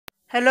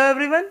Hello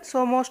everyone.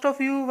 So most of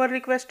you were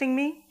requesting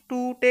me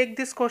to take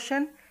this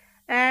question,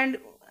 and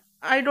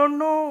I don't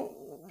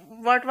know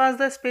what was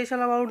the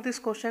special about this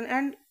question.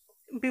 And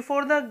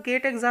before the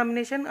gate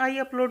examination I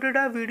uploaded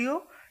a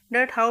video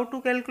that how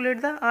to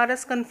calculate the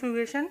RS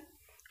configuration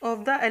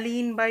of the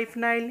allene,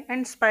 biphenyl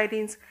and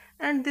spiranes,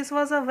 and this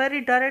was a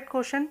very direct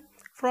question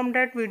from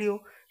that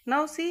video.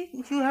 Now see,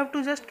 you have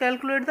to just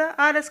calculate the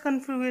RS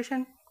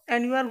configuration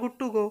and you are good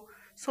to go.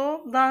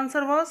 So the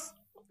answer was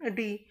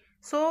D.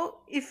 So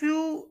if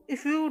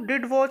you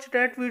did watch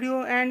that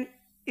video and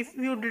if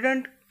you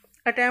didn't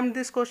attempt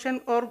this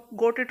question or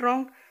got it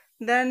wrong,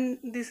 then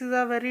this is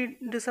a very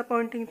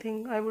disappointing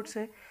thing, I would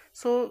say.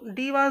 So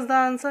D was the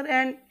answer,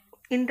 and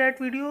in that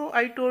video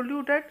I told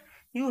you that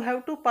you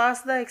have to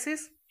pass the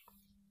axis.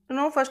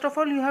 First of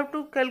all you have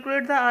to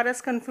calculate the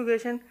RS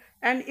configuration,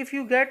 and if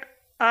you get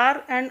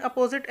R and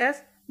opposite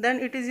S,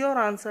 then it is your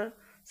answer.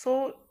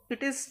 So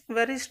it is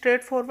very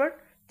straightforward,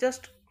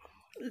 just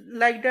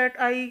like that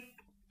I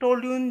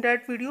told you in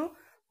that video.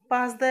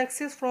 Pass the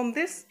axis from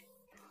this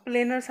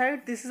planar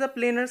side. This is a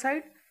planar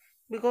side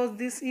because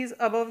this is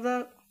above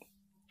the,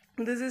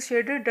 this is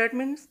shaded, that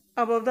means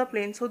above the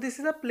plane. So this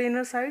is a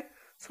planar side,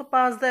 so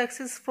pass the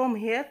axis from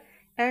here,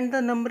 and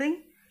the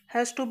numbering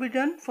has to be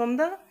done from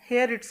the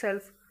here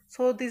itself.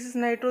 So this is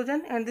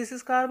nitrogen and this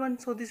is carbon,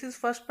 so this is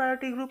first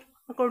priority group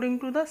according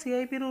to the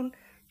CIP rule.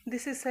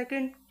 This is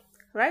second,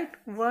 right?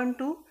 1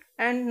 2,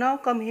 and now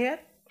come here.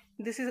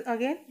 This is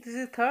again, this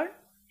is third,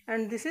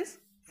 and this is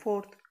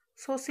fourth.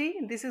 So see,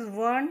 this is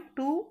 1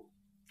 2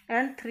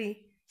 and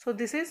 3. So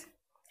this is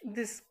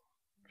this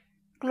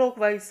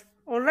clockwise.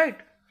 All right,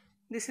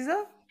 this is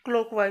a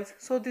clockwise,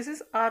 so this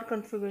is R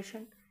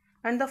configuration,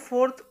 and the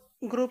fourth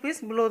group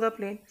is below the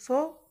plane,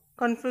 so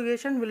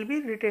configuration will be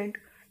retained.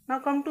 Now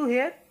come to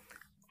here.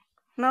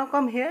 Now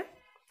come here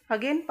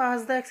again,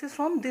 pass the axis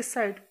from this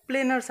side,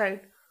 planar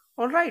side.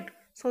 All right,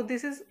 so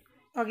this is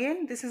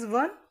again, this is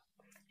 1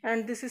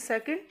 and this is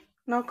second.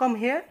 Now come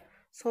here,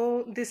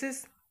 so this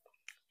is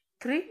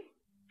 3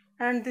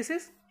 and this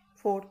is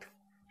fourth,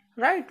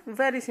 right?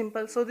 Very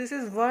simple. So this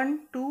is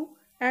 1 2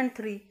 and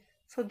 3.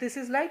 So this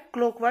is like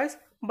clockwise,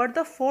 but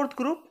the fourth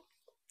group,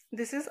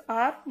 this is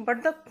R,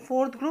 but the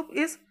fourth group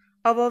is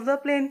above the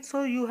plane,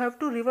 so you have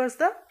to reverse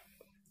the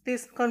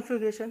this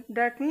configuration.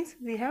 That means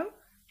we have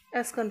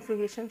S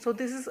configuration. So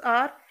this is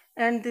R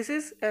and this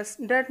is S,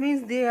 that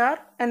means they are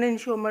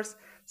enantiomers.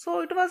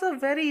 So it was a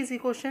very easy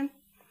question.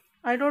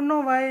 I don't know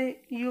why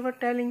you were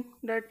telling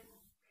that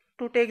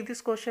to take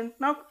this question.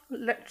 Now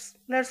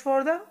let's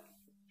for the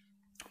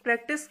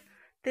practice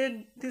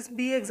take this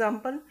B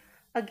example.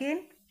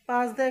 Again,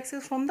 pass the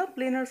axis from the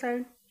planar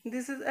side.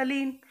 This is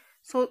allene,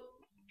 so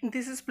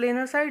this is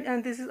planar side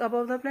and this is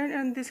above the plane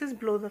and this is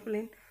below the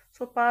plane.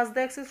 So pass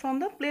the axis from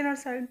the planar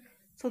side.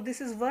 So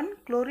this is 1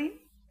 chlorine,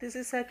 this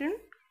is second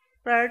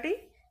priority,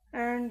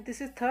 and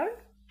this is third,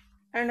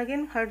 and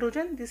again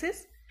hydrogen, this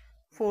is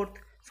fourth.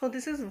 So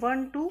this is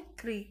 1 2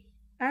 3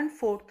 and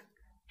fourth.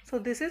 So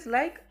this is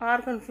like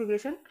R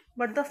configuration,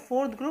 but the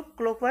fourth group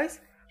clockwise,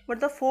 but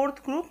the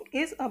fourth group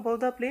is above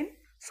the plane,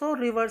 so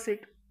reverse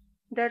it.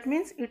 That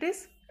means it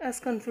is S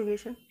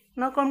configuration.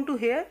 Now come to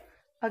here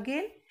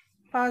again,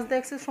 pass the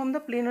axis from the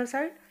planar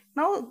side.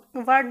 Now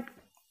what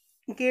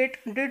gate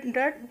did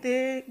that,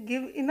 they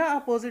give in a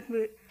opposite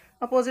way,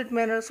 opposite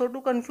manner, so to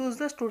confuse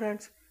the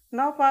students.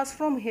 Now pass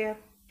from here,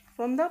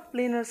 from the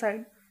planar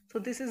side. So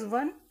this is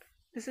 1,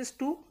 this is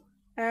 2,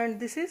 and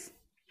this is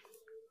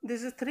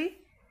 3,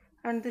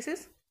 and this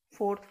is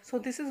fourth. So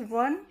this is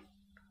 1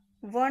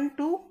 1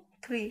 2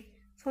 3.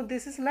 So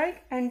this is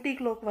like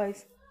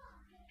anti-clockwise.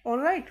 All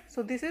right,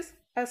 so this is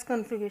S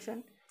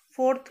configuration.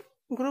 Fourth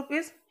group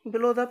is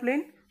below the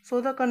plane, so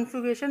the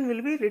configuration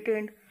will be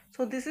retained.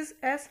 So this is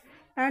S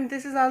and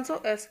this is also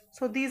S,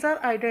 so these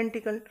are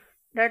identical,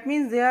 that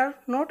means they are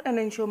not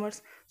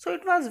enantiomers. So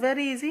it was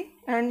very easy,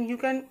 and you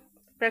can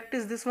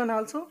practice this one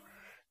also.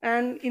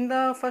 And in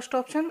the first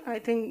option, I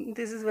think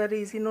this is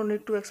very easy, no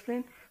need to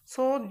explain.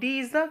 So D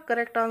is the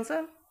correct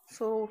answer.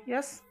 So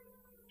yes,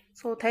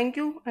 so thank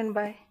you and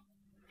bye.